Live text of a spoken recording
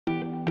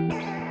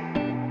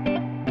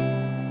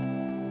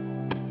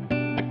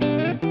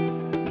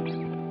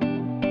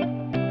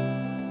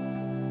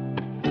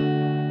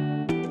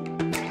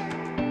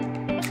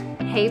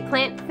Hey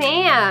plant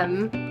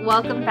fam!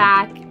 Welcome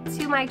back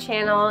to my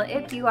channel.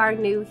 If you are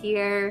new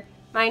here,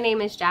 my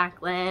name is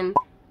Jacqueline.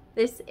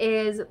 This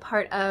is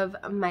part of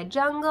my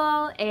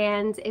jungle,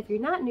 and if you're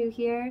not new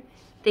here,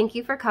 thank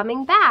you for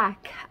coming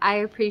back. I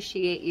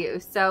appreciate you.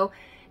 So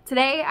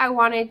today I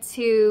wanted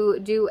to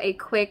do a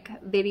quick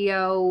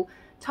video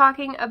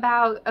talking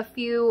about a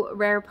few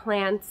rare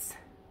plants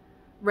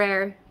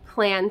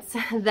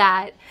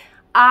that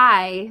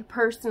I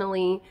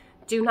personally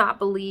do not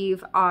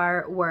believe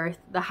are worth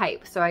the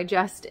hype. So I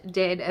just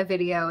did a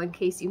video, in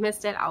case you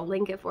missed it, I'll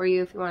link it for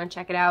you if you want to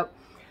check it out,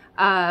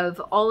 of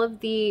all of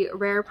the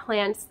rare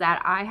plants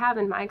that I have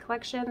in my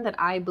collection that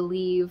I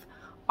believe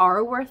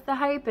are worth the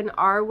hype and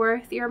are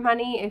worth your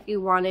money if you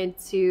wanted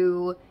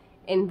to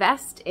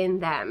invest in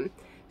them.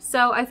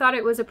 So I thought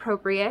it was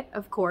appropriate,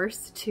 of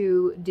course,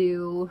 to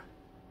do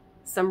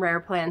some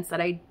rare plants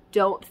that I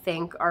don't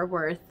think are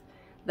worth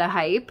the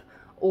hype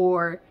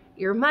or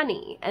your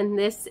money. And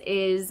this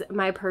is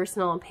my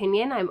personal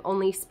opinion. I'm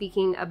only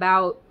speaking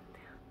about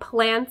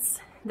plants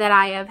that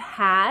I have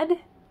had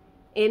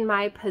in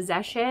my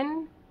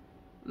possession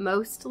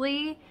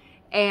mostly,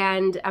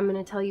 and I'm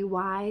going to tell you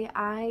why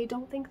I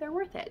don't think they're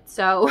worth it.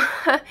 So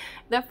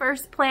the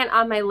first plant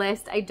on my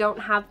list, I don't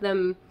have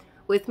them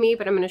with me,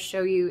 but I'm going to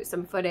show you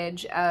some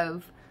footage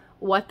of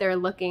what they're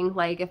looking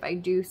like if I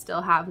do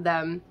still have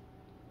them,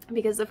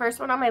 because the first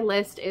one on my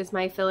list is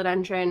my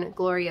Philodendron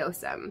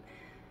gloriosum.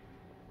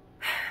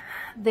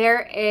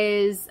 There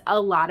is a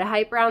lot of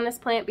hype around this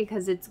plant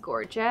because it's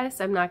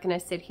gorgeous. I'm not going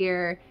to sit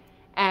here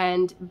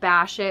and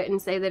bash it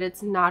and say that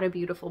it's not a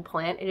beautiful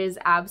plant. It is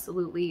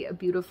absolutely a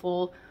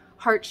beautiful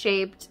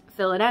heart-shaped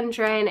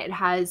philodendron. It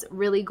has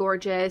really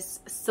gorgeous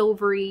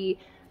silvery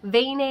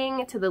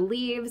veining to the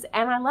leaves,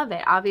 and I love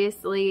it.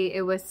 Obviously,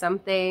 it was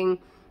something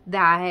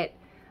that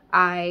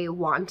I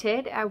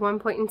wanted at one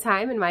point in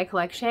time in my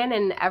collection,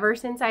 and ever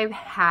since I've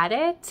had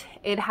it,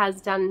 it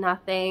has done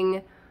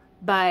nothing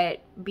but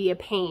be a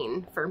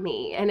pain for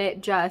me, and it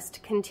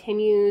just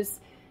continues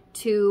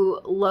to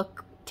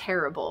look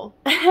terrible.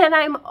 And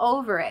I'm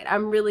over it.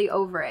 I'm really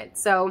over it.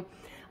 So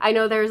I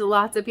know there's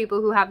lots of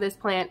people who have this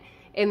plant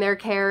in their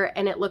care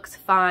and it looks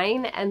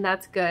fine, and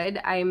that's good.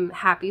 I'm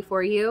happy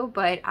for you,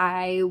 but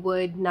I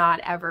would not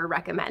ever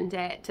recommend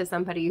it to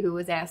somebody who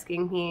was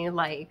asking me,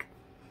 like,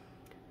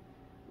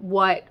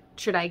 what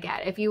should I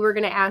get? If you were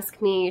going to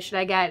ask me, should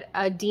I get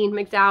a Dean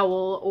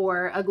McDowell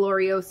or a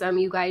gloriosum,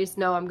 you guys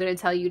know I'm going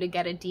to tell you to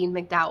get a Dean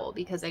McDowell,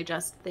 because I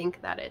just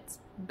think that it's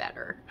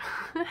better.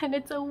 And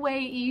it's a way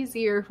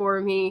easier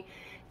for me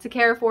to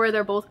care for.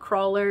 They're both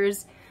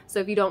crawlers. So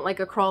if you don't like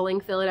a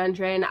crawling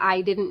philodendron,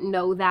 I didn't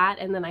know that.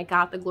 And then I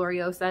got the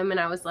gloriosum and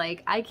I was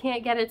like, I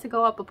can't get it to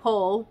go up a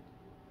pole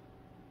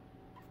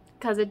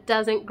because it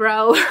doesn't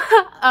grow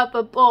up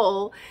a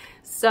pole.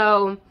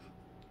 So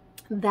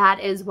that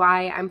is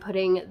why I'm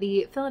putting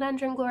the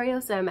Philodendron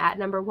gloriosum at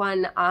number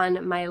 1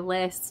 on my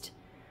list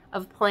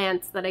of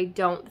plants that I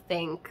don't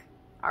think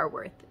are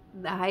worth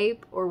the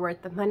hype or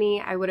worth the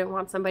money. I wouldn't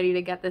want somebody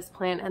to get this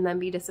plant and then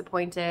be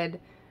disappointed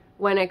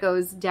when it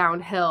goes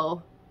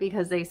downhill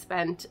because they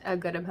spent a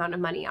good amount of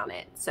money on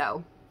it.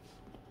 So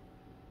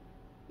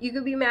you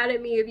could be mad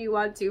at me if you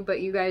want to,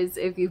 but you guys,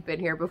 if you've been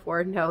here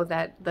before, know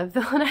that the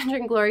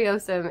Philodendron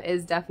gloriosum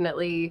is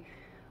definitely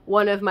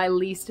one of my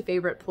least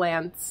favorite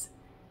plants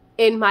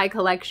in my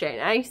collection.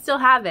 I still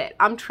have it.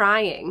 I'm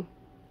trying.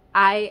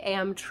 I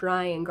am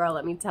trying, girl,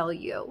 let me tell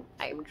you.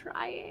 I'm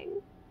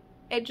trying.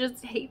 It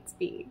just hates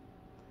me.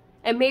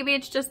 And maybe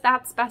it's just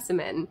that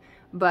specimen,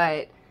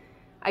 but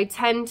I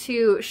tend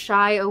to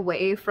shy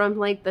away from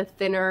like the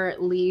thinner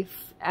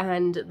leaf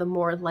and the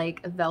more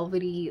like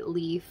velvety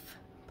leaf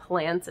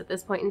plants at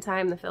this point in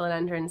time. The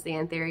philodendrons, the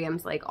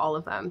anthuriums, like all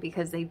of them,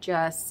 because they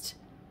just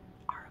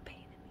are a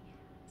pain in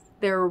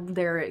the ass.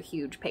 They're a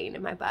huge pain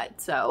in my butt.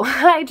 So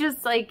I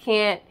just like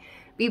can't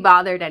be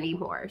bothered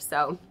anymore.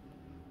 So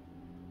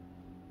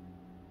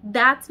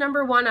that's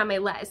number 1 on my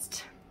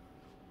list.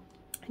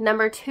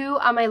 Number 2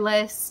 on my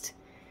list,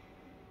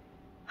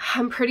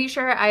 I'm pretty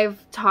sure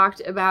I've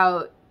talked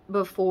about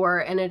before,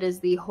 and it is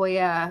the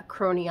Hoya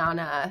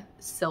croniana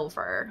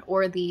silver,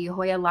 or the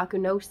Hoya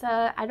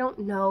lacunosa. I don't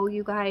know,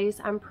 you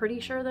guys. I'm pretty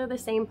sure they're the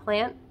same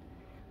plant.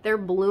 Their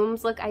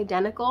blooms look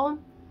identical,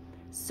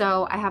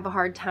 so I have a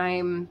hard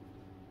time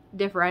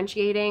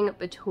differentiating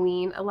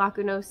between a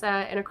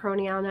lacunosa and a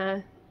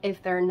croniana.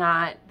 If they're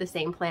not the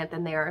same plant,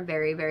 then they are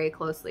very, very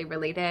closely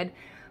related.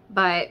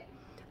 But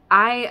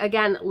I,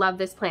 again, love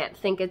this plant.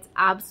 Think it's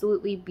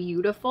absolutely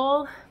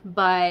beautiful,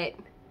 but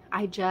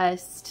I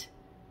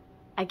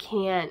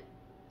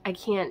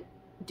can't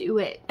do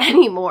it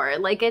anymore.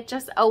 Like, it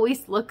just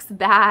always looks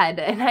bad.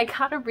 And I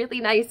got a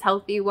really nice,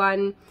 healthy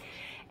one,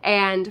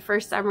 and for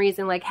some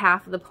reason, like,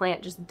 half of the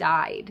plant just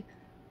died.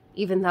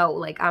 Even though,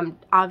 like, I'm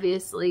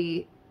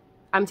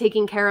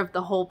taking care of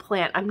the whole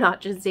plant. I'm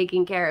not just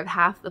taking care of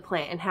half the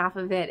plant, and half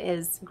of it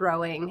is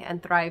growing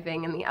and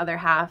thriving, and the other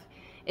half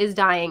is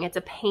dying. It's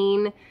a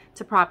pain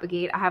to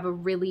propagate. I have a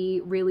really,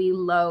 really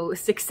low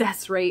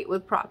success rate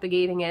with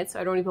propagating it, so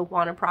I don't even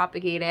want to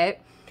propagate it.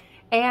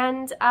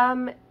 And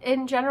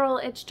in general,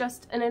 it's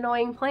just an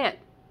annoying plant.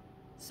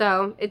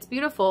 So it's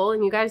beautiful,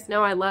 and you guys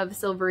know I love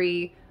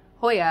silvery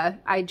Hoya.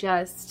 I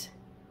just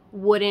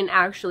wouldn't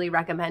actually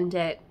recommend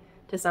it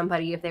to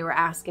somebody if they were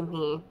asking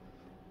me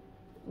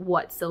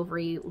what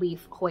silvery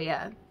leaf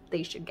Hoya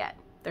they should get.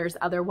 There's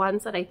other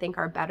ones that I think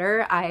are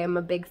better. I am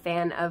a big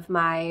fan of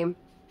my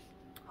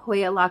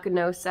Hoya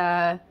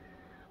lacanosa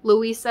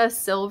Louisa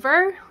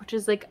Silver, which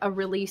is like a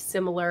really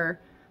similar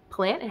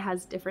plant. It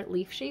has different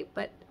leaf shape,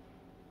 but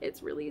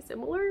it's really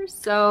similar.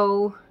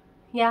 So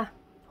yeah,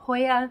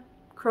 Hoya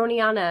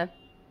Croniana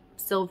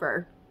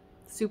Silver,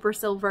 Super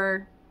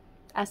Silver,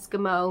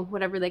 Eskimo,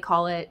 whatever they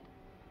call it.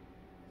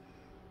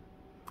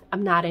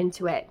 I'm not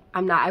into it.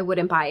 I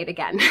wouldn't buy it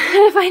again.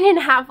 If I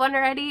didn't have one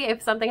already,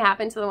 if something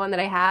happened to the one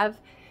that I have,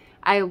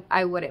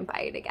 I wouldn't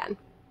buy it again.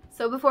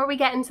 So before we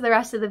get into the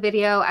rest of the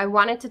video, I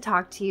wanted to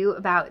talk to you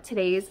about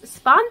today's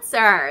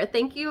sponsor.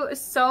 Thank you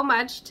so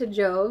much to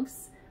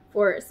JOVS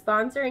for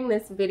sponsoring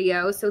this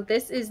video. So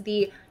this is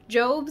the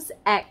JOVS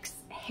X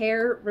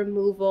hair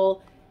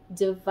removal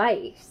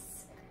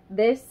device.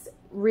 This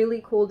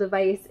really cool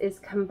device is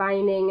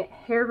combining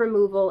hair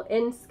removal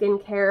and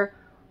skincare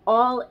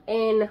all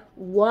in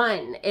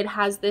one. It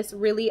has this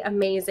really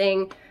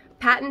amazing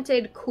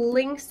patented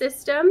cooling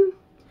system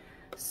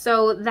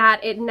so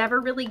that it never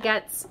really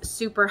gets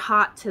super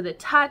hot to the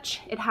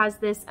touch. It has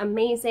this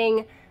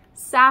amazing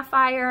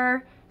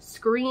sapphire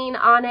screen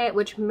on it,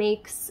 which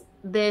makes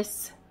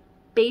this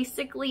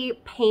basically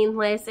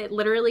painless. It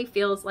literally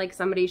feels like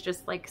somebody's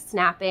just like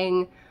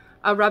snapping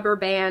a rubber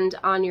band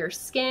on your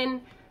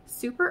skin.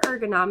 Super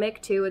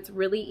ergonomic too. It's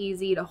really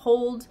easy to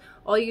hold.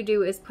 All you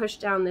do is push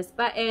down this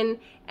button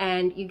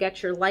and you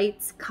get your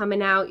lights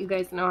coming out. You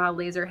guys know how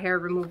laser hair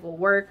removal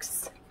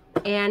works.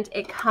 And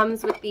it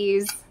comes with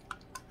these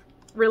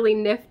really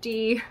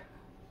nifty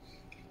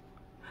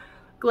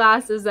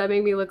glasses that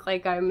make me look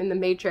like I'm in the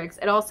Matrix.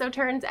 It also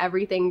turns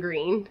everything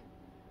green,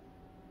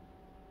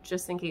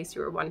 just in case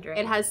you were wondering.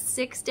 It has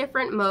 6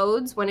 different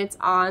modes. When it's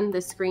on,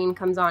 the screen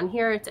comes on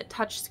here. It's a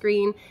touch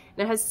screen,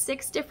 and it has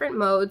 6 different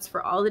modes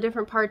for all the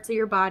different parts of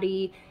your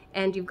body,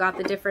 and you've got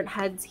the different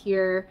heads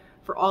here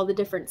for all the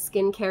different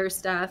skincare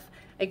stuff.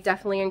 I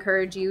definitely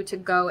encourage you to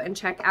go and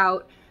check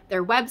out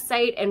their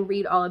website and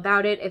read all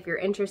about it if you're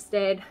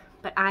interested.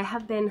 But I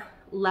have been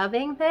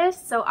loving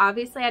this, so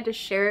obviously I had to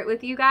share it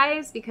with you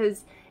guys,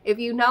 because if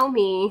you know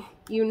me,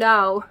 you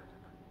know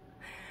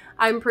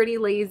I'm pretty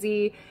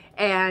lazy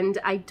and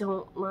I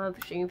don't love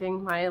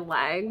shaving my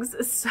legs.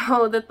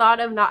 So the thought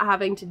of not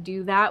having to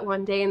do that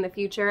one day in the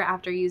future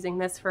after using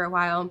this for a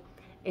while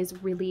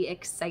is really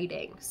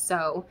exciting.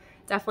 So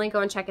definitely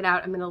go and check it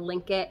out. I'm gonna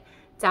link it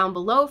down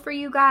below for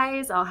you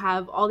guys. I'll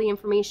have all the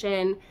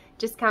information,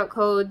 discount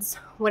codes,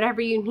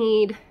 whatever you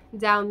need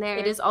down there.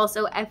 It is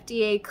also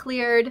FDA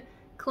cleared,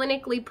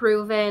 clinically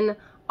proven,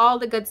 all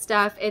the good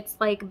stuff. It's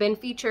like been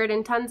featured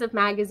in tons of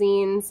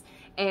magazines,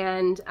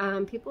 and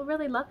people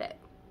really love it.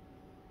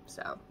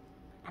 So,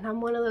 and I'm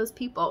one of those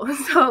people.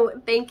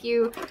 So thank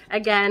you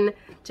again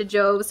to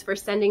JOVS for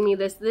sending me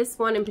this. This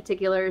one in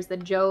particular is the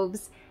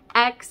JOVS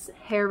X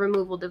hair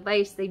removal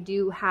device. They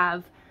do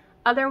have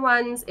other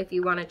ones if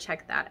you want to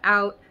check that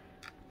out.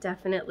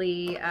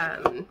 Definitely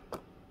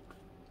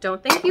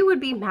don't think you would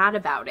be mad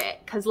about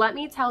it, because let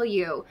me tell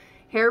you,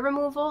 hair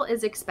removal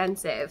is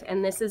expensive,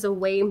 and this is a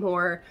way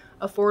more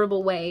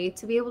affordable way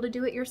to be able to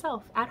do it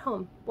yourself at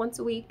home once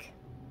a week,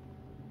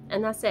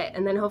 and that's it.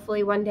 And then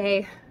hopefully one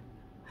day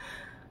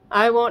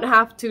I won't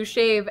have to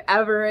shave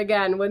ever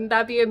again. Wouldn't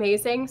that be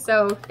amazing?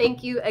 So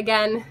thank you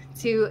again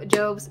to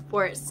JOVS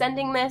for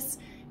sending this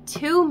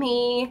to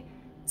me.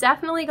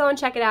 Definitely go and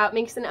check it out.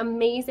 Makes an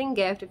amazing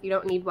gift if you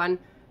don't need one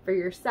for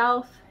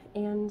yourself.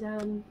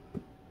 And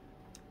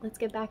let's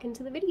get back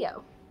into the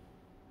video.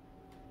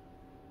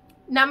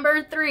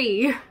 Number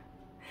 3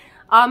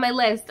 on my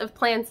list of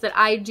plants that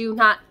I do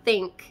not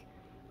think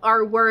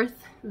are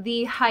worth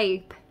the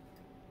hype.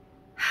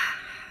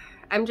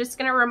 I'm just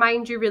gonna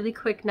remind you really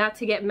quick not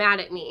to get mad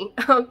at me,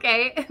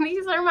 okay?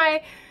 These are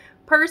my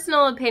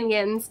personal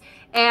opinions.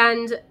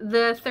 And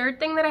the third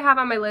thing that I have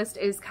on my list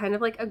is kind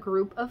of like a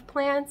group of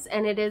plants,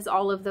 and it is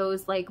all of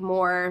those like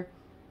more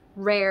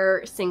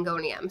rare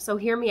syngonium. So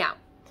hear me out,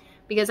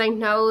 because I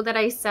know that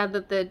I said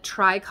that the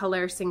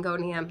tricolor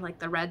syngonium, like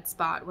the red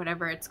spot,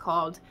 whatever it's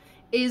called,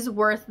 is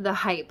worth the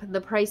hype. The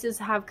prices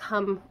have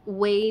come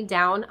way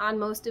down on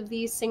most of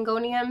these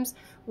syngoniums,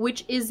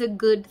 which is a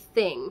good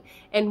thing,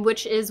 and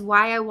which is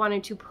why I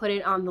wanted to put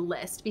it on the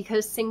list,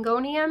 because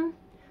syngonium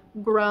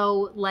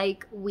grow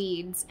like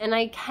weeds, and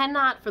I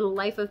cannot for the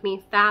life of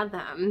me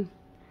fathom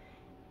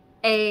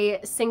a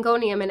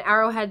syngonium, an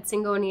arrowhead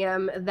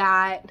syngonium,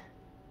 that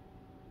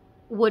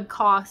would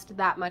cost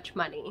that much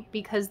money,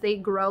 because they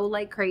grow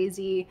like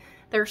crazy.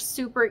 They're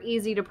super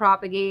easy to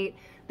propagate.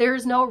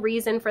 There's no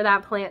reason for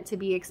that plant to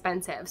be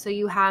expensive. So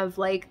you have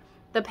like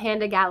the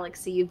Panda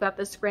Galaxy, you've got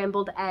the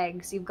scrambled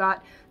eggs, you've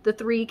got the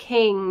Three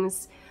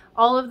Kings,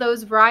 all of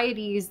those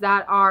varieties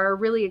that are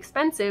really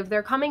expensive.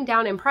 They're coming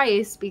down in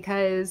price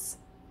because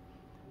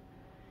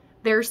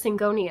they're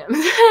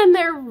syngoniums and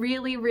they're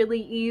really,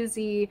 really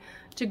easy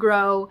to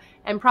grow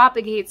and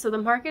propagate. So the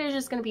market is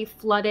just going to be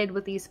flooded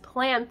with these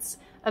plants.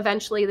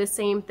 Eventually, the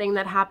same thing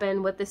that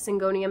happened with the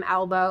Syngonium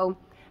albo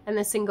and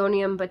the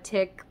Syngonium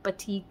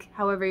batik,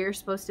 however you're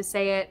supposed to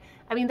say it.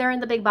 I mean, they're in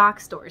the big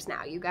box stores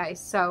now, you guys.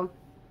 So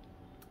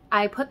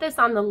I put this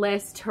on the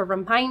list to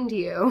remind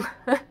you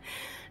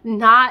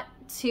not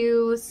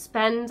to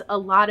spend a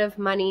lot of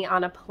money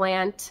on a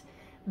plant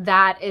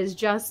that is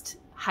just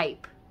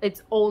hype.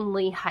 It's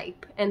only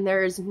hype, and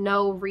there's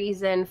no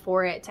reason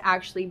for it to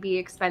actually be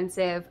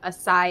expensive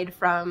aside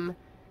from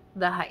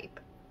the hype.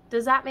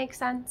 Does that make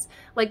sense?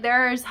 Like,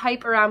 there's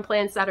hype around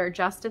plants that are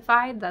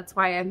justified. That's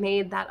why I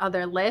made that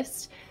other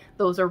list.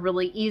 Those are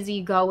really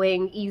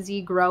easygoing,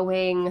 easy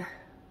growing,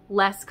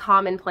 less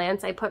common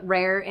plants. I put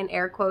rare in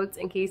air quotes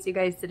in case you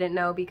guys didn't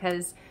know,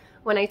 because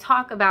when I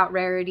talk about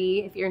rarity,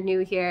 if you're new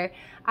here,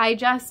 I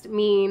just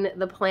mean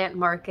the plant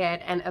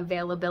market and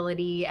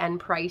availability and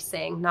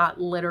pricing,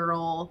 not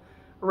literal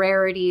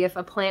rarity. If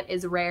a plant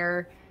is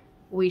rare,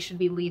 we should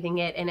be leaving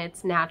it in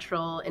its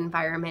natural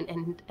environment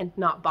and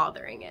not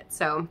bothering it.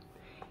 So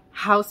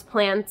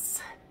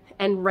houseplants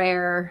and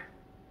rare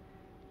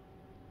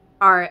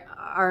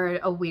are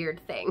a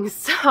weird thing.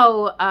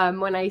 So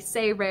when I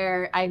say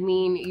rare, I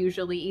mean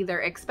usually either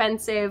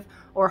expensive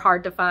or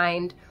hard to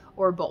find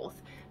or both.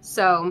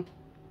 So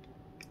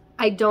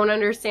I don't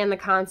understand the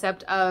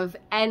concept of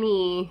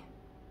any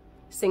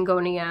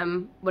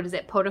Syngonium, what is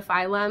it,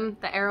 podophyllum,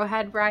 the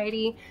arrowhead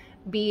variety,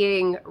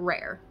 being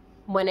rare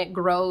when it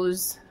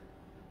grows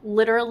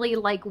literally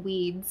like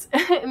weeds.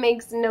 It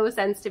makes no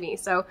sense to me.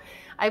 So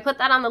I put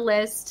that on the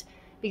list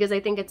because I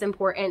think it's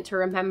important to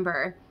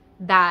remember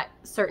that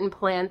certain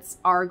plants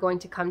are going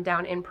to come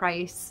down in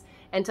price,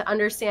 and to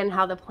understand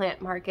how the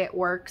plant market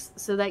works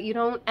so that you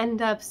don't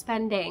end up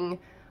spending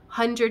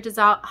hundreds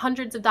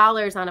of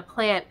dollars on a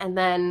plant and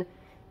then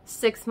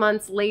 6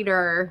 months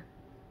later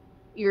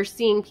you're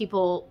seeing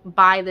people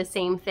buy the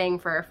same thing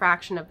for a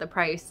fraction of the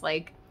price.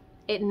 Like,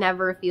 it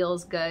never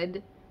feels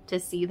good to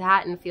see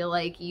that and feel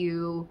like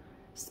you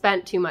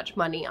spent too much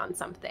money on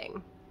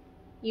something.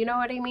 You know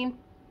what I mean?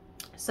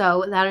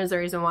 So that is the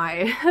reason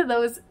why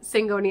those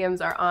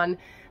Syngoniums are on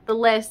the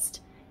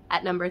list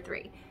at number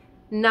 3.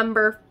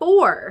 Number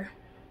 4,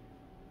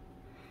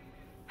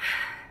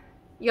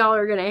 y'all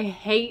are gonna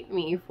hate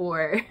me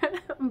for,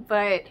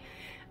 but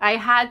I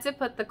had to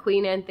put the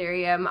Queen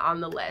Anthurium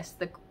on the list.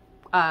 The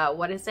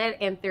what is it?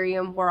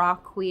 Anthurium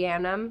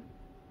warocquianum.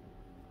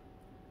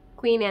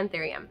 Queen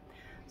Anthurium.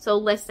 So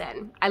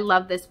listen, I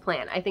love this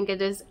plant. I think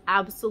it is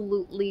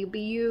absolutely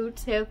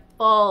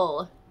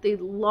beautiful. The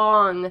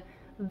long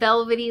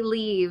velvety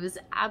leaves,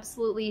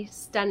 absolutely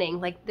stunning.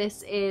 Like,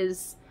 this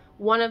is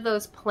one of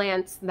those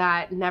plants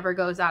that never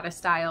goes out of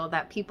style,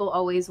 that people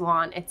always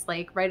want. It's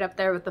like right up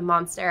there with the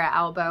Monstera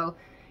albo.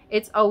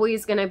 It's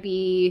always going to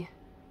be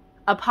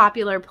a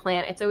popular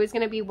plant. It's always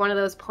going to be one of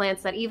those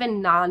plants that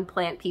even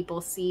non-plant people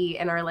see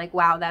and are like,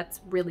 wow,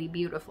 that's really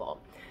beautiful.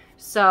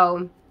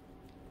 So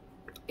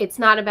it's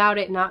not about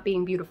it not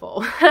being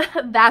beautiful.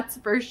 That's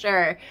for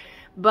sure.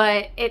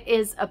 But it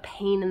is a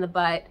pain in the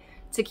butt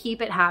to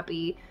keep it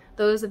happy.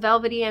 Those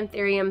velvety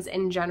anthuriums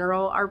in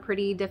general are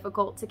pretty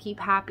difficult to keep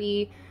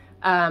happy.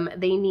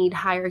 They need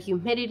higher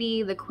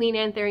humidity. The Queen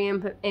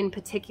Anthurium in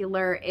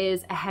particular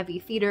is a heavy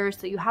feeder,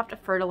 so you have to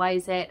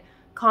fertilize it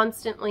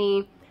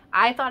constantly.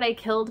 I thought I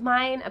killed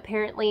mine.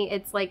 Apparently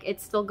it's like,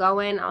 it's still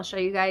going. I'll show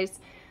you guys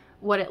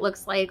what it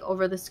looks like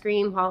over the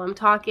screen while I'm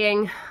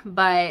talking,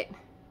 but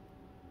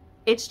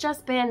it's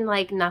just been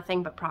like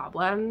nothing but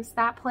problems,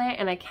 that plant,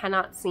 and I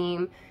cannot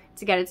seem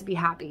to get it to be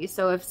happy.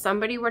 So if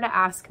somebody were to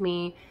ask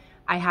me,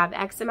 I have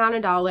X amount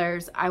of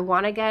dollars, I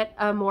want to get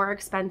a more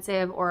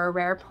expensive or a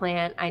rare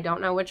plant, I don't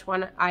know which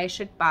one I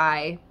should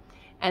buy,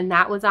 and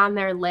that was on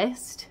their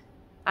list,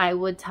 I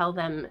would tell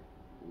them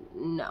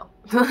no.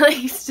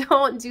 Like,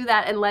 don't do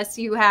that unless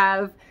you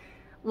have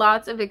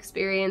lots of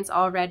experience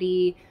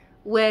already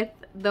with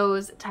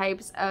those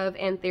types of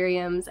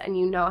anthuriums and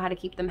you know how to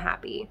keep them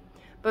happy.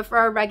 But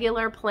for a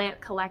regular plant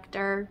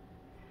collector,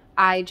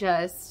 I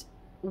just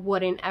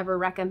wouldn't ever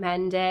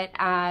recommend it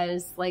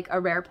as like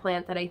a rare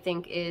plant that I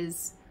think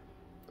is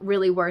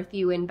really worth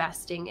you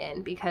investing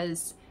in,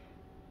 because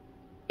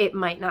it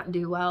might not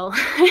do well.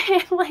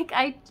 Like,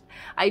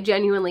 I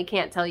genuinely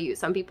can't tell you.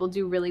 Some people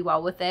do really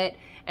well with it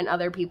and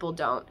other people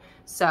don't.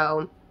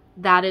 So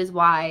that is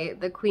why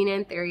the Queen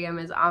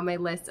Anthurium is on my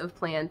list of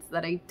plants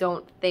that I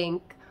don't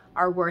think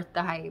are worth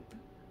the hype,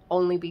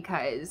 only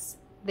because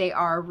they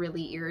are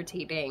really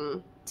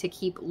irritating to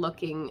keep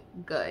looking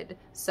good.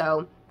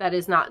 So that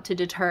is not to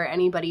deter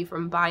anybody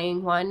from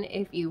buying one.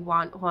 If you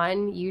want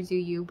one, you do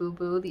you,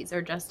 boo-boo. These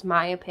are just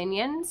my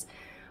opinions.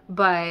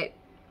 But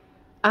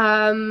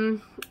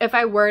if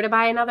I were to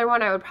buy another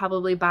one, I would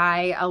probably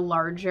buy a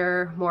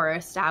larger, more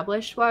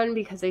established one,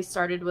 because I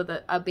started with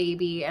a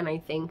baby and I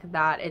think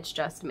that it's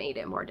just made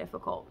it more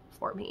difficult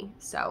for me.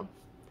 So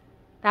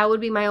that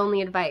would be my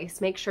only advice.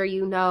 Make sure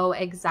you know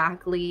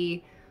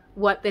exactly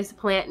what this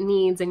plant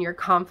needs and you're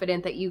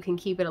confident that you can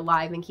keep it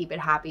alive and keep it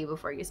happy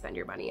before you spend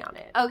your money on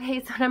it.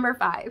 Okay, so number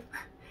 5,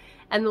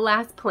 and the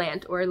last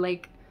plant, or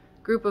like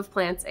group of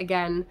plants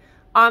again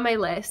on my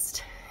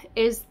list,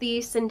 is the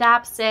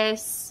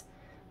Scindapsus,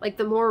 like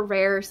the more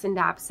rare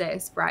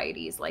Scindapsus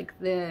varieties, like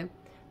the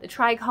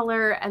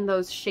tricolor and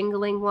those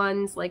shingling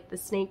ones like the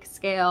snake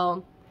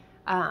scale,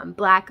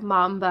 black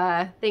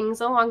mamba, things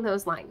along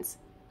those lines.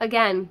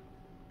 Again,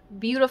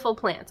 beautiful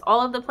plants.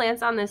 All of the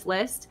plants on this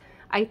list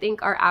I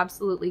think are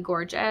absolutely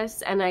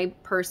gorgeous, and I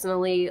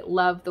personally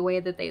love the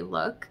way that they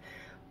look.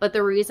 But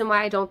the reason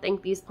why I don't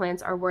think these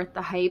plants are worth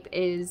the hype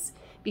is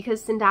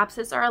because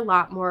Scindapsus are a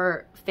lot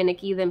more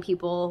finicky than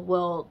people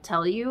will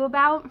tell you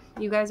about.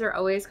 You guys are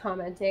always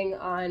commenting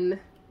on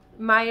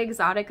my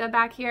Exotica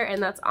back here,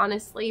 and that's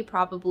honestly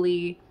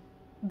probably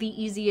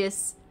the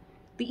easiest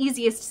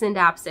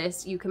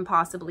Scindapsus you can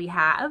possibly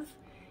have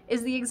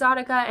is the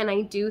Exotica, and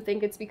I do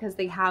think it's because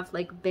they have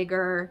like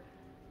bigger,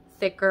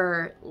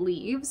 thicker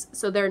leaves,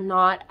 so they're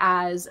not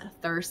as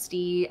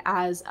thirsty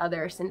as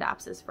other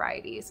Scindapsus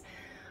varieties.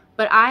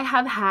 But I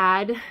have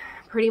had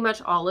pretty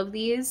much all of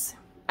these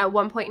at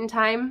one point in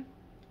time,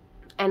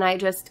 and I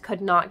just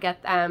could not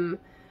get them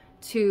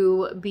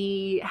to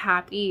be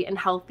happy and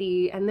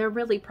healthy, and they're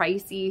really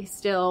pricey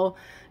still.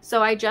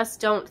 So I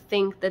just don't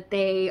think that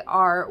they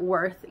are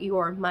worth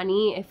your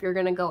money if you're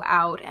gonna go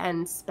out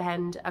and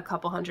spend a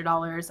couple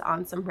 $100s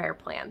on some rare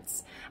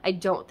plants. I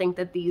don't think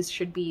that these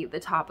should be the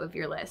top of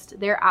your list.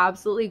 They're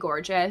absolutely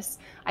gorgeous.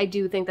 I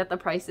do think that the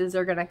prices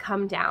are gonna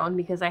come down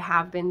because I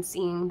have been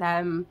seeing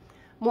them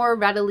more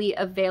readily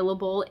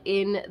available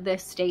in the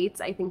States.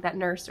 I think that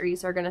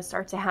nurseries are gonna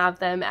start to have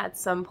them at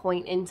some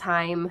point in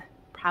time.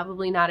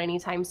 Probably not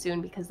anytime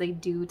soon because they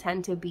do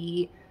tend to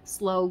be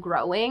slow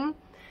growing.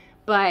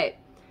 But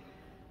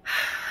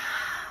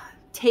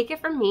take it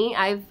from me,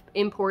 I've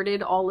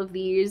imported all of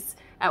these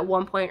at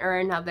one point or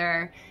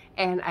another,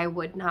 and I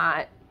would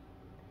not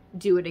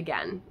do it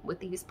again with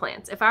these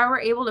plants. If I were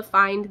able to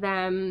find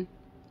them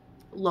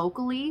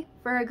locally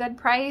for a good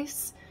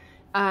price,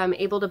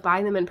 able to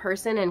buy them in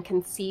person and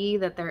can see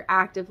that they're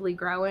actively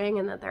growing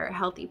and that they're a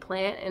healthy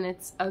plant and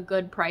it's a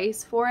good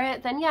price for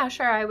it, then yeah,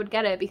 sure, I would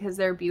get it because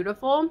they're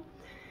beautiful.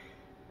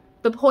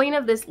 The point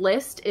of this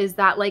list is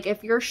that, like,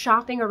 if you're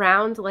shopping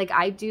around like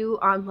I do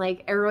on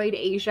like Aroid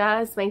Asia,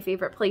 is my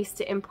favorite place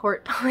to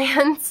import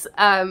plants,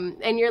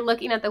 and you're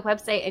looking at the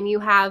website and you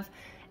have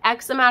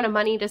X amount of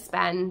money to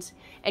spend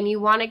and you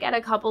want to get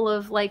a couple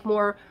of like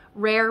more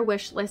rare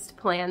wish list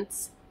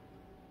plants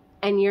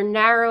and you're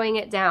narrowing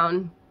it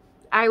down,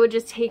 I would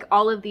just take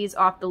all of these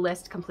off the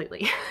list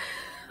completely.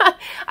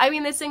 I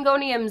mean, the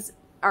Syngoniums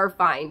are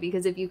fine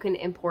because if you can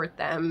import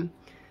them,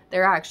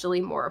 they're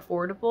actually more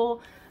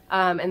affordable,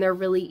 and they're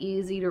really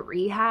easy to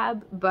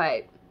rehab.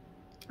 But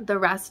the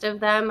rest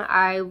of them,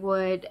 I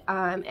would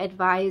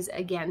advise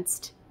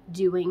against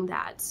doing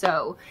that.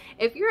 So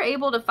if you're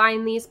able to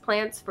find these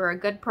plants for a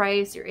good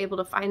price, you're able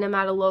to find them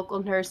at a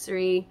local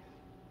nursery,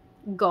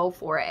 go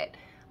for it.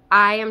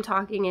 I am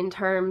talking in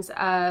terms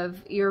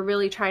of you're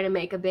really trying to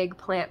make a big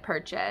plant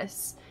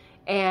purchase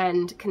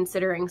and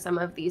considering some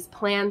of these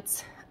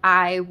plants,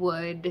 I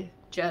would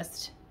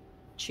just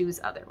choose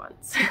other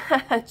ones.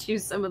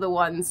 Choose some of the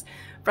ones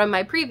from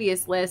my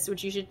previous list,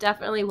 which you should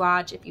definitely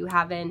watch if you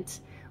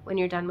haven't when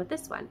you're done with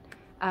this one.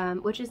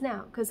 Which is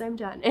now, because I'm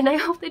done. And I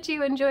hope that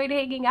you enjoyed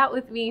hanging out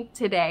with me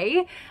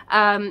today.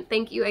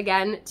 Thank you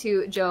again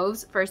to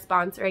JOVS for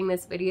sponsoring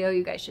this video.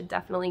 You guys should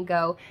definitely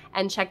go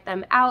and check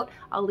them out.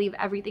 I'll leave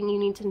everything you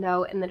need to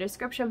know in the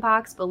description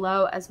box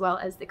below, as well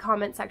as the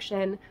comment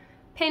section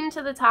pinned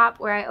to the top,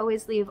 where I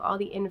always leave all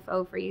the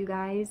info for you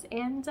guys.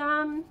 And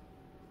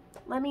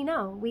let me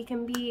know. We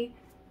can be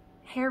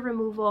hair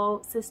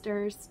removal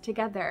sisters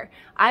together.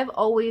 I've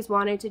always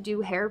wanted to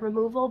do hair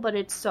removal, but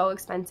it's so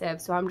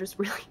expensive, so I'm just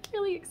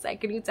really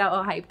excited. Can you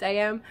tell how hyped I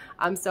am?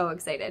 I'm so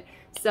excited.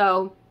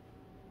 So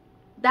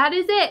that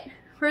is it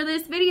for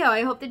this video.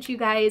 I hope that you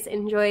guys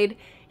enjoyed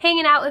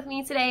hanging out with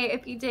me today.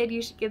 If you did,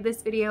 you should give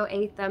this video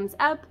a thumbs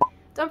up.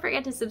 Don't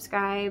forget to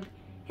subscribe.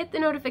 Hit the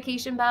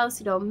notification bell so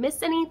you don't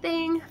miss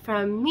anything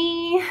from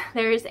me.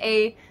 There's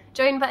a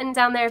join button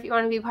down there if you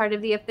want to be part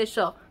of the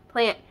official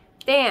Plant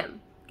Fam.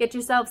 Get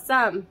yourself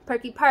some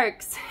perky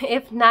perks.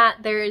 If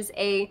not, there's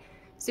a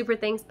super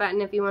thanks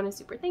button if you want to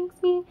super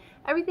thanks me.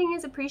 Everything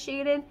is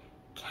appreciated.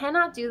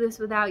 Cannot do this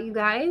without you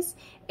guys.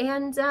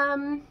 And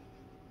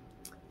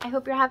I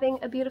hope you're having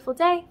a beautiful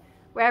day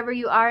wherever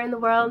you are in the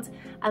world.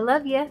 I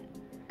love you,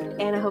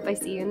 and I hope I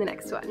see you in the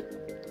next one.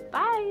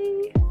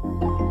 Bye.